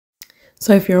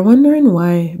So if you're wondering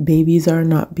why babies are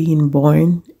not being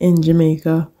born in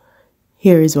Jamaica,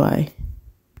 here is why.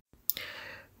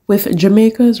 With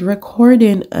Jamaica's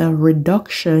recording a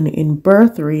reduction in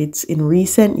birth rates in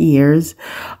recent years,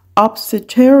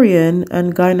 obstetricians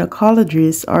and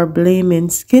gynecologists are blaming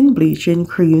skin bleaching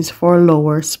creams for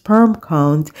lower sperm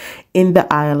count in the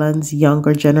island's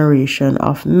younger generation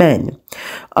of men.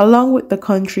 Along with the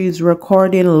country's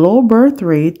recording low birth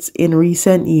rates in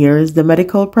recent years, the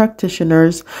medical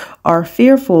practitioners are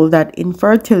fearful that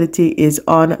infertility is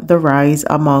on the rise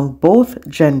among both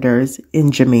genders in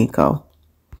Jamaica.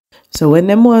 So when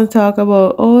them want to talk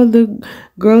about, oh, the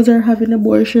girls are having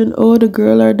abortion, oh, the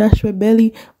girl are dash with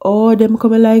belly, oh, them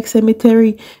coming like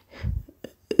cemetery,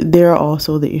 they're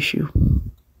also the issue.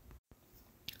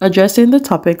 Addressing the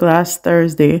topic last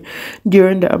Thursday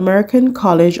during the American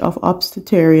College of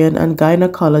Obstetrician and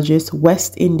Gynecologists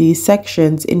West Indies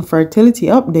section's infertility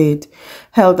update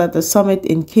held at the summit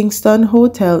in Kingston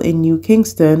Hotel in New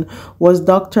Kingston was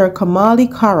Dr.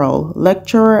 Kamali Carroll,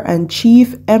 lecturer and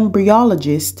chief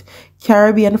embryologist,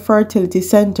 Caribbean Fertility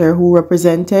Center, who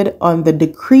represented on the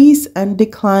decrease and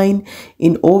decline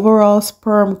in overall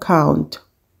sperm count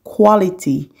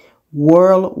quality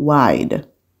worldwide.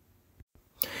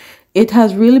 It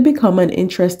has really become an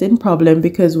interesting problem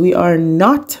because we are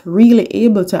not really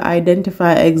able to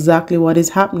identify exactly what is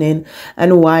happening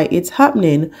and why it's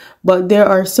happening, but there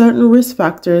are certain risk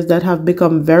factors that have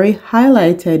become very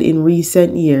highlighted in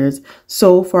recent years.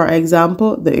 So, for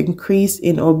example, the increase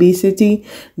in obesity,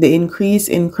 the increase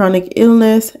in chronic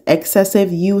illness,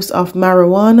 excessive use of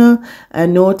marijuana,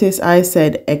 and notice I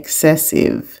said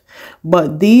excessive.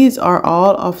 But these are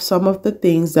all of some of the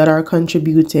things that are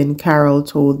contributing, Carol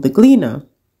told the Gleaner.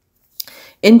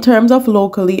 In terms of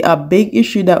locally, a big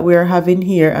issue that we're having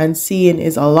here and seeing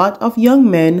is a lot of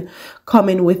young men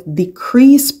coming with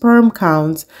decreased sperm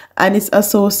counts, and it's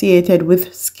associated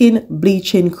with skin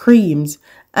bleaching creams.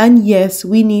 And yes,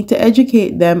 we need to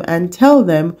educate them and tell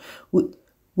them,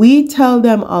 we tell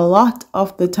them a lot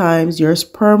of the times your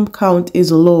sperm count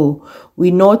is low.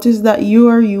 We notice that you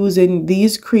are using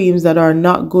these creams that are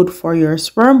not good for your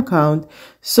sperm count,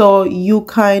 so you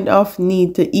kind of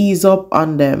need to ease up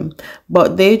on them.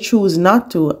 But they choose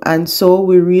not to, and so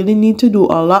we really need to do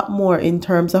a lot more in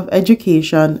terms of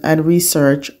education and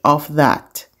research of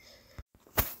that.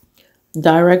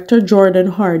 Director Jordan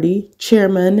Hardy,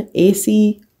 Chairman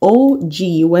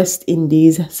ACOG West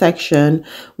Indies section,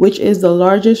 which is the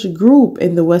largest group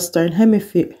in the Western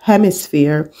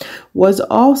Hemisphere, was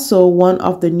also one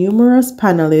of the numerous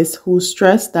panelists who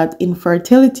stressed that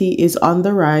infertility is on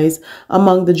the rise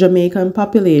among the Jamaican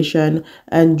population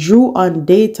and drew on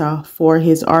data for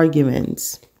his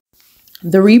arguments.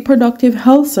 The Reproductive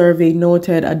Health Survey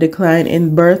noted a decline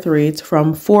in birth rates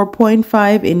from 4.5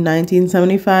 in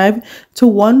 1975 to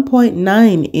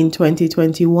 1.9 in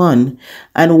 2021.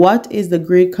 And what is the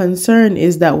great concern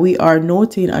is that we are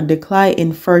noting a decline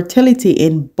in fertility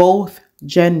in both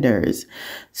genders.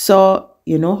 So,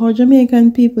 you know how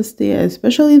Jamaican people stay,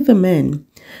 especially the men.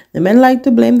 The men like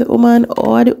to blame the woman,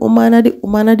 oh, the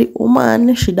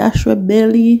woman, she dash her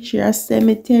belly, she a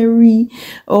cemetery,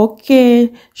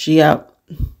 okay, she a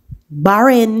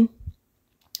barren.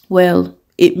 Well,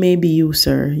 it may be you,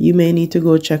 sir. You may need to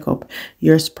go check up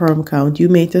your sperm count. You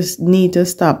may need to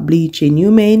stop bleaching.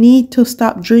 You may need to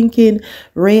stop drinking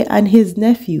Ray and his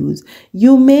nephews.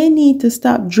 You may need to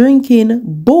stop drinking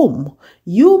Boom.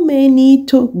 You may need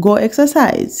to go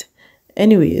exercise.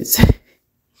 Anyways.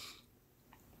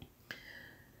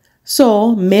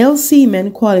 So, male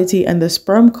semen quality and the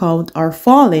sperm count are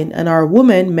falling, and our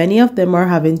women, many of them are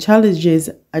having challenges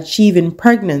achieving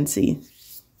pregnancy.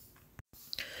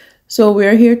 So,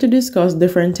 we're here to discuss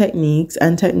different techniques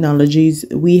and technologies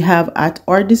we have at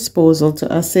our disposal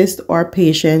to assist our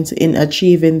patients in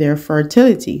achieving their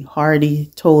fertility, Hardy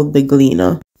told the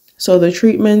Gleaner. So the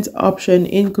treatment option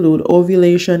include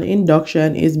ovulation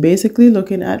induction, is basically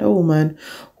looking at a woman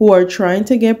who are trying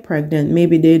to get pregnant.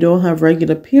 Maybe they don't have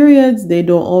regular periods, they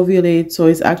don't ovulate, so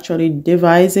it's actually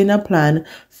devising a plan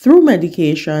through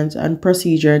medications and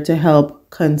procedure to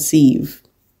help conceive.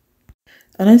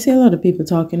 And I see a lot of people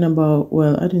talking about,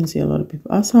 well, I didn't see a lot of people.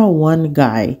 I saw one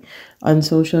guy on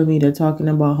social media talking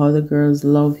about how the girls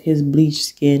love his bleached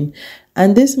skin.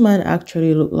 And this man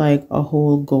actually looked like a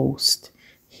whole ghost.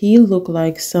 He looked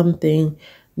like something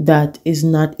that is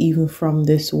not even from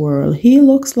this world. He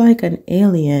looks like an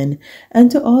alien.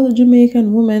 And to all the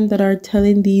Jamaican women that are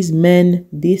telling these men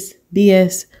this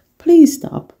BS, please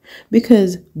stop,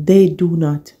 because they do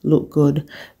not look good.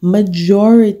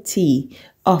 Majority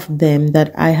of them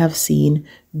that I have seen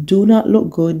do not look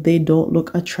good. They don't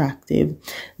look attractive.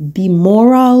 The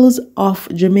morals of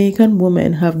Jamaican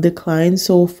women have declined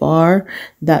so far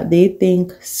that they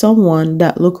think someone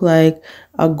that look like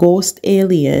a ghost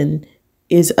alien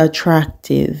is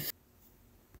attractive.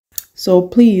 So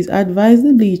please advise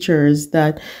the bleachers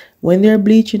that when they're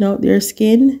bleaching out their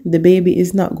skin, the baby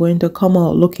is not going to come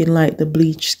out looking like the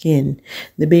bleached skin.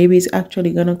 The baby is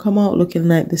actually going to come out looking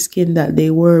like the skin that they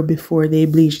were before they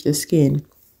bleached the skin.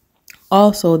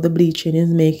 Also, the bleaching is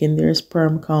making their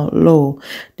sperm count low.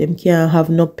 Them can't have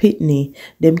no pitney.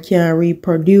 Them can't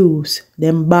reproduce.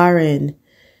 Them barren.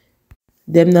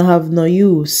 Them not have no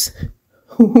use.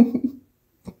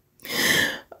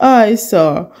 Alright,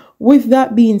 so with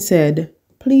that being said,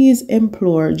 please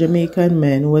implore Jamaican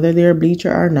men, whether they're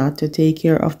bleacher or not, to take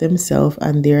care of themselves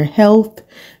and their health,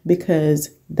 because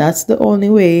that's the only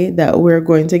way that we're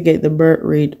going to get the birth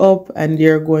rate up and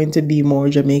there are going to be more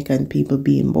Jamaican people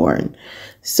being born.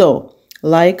 So,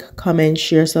 like, comment,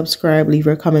 share, subscribe, leave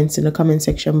your comments in the comment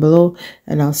section below,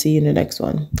 and I'll see you in the next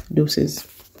one. Deuces.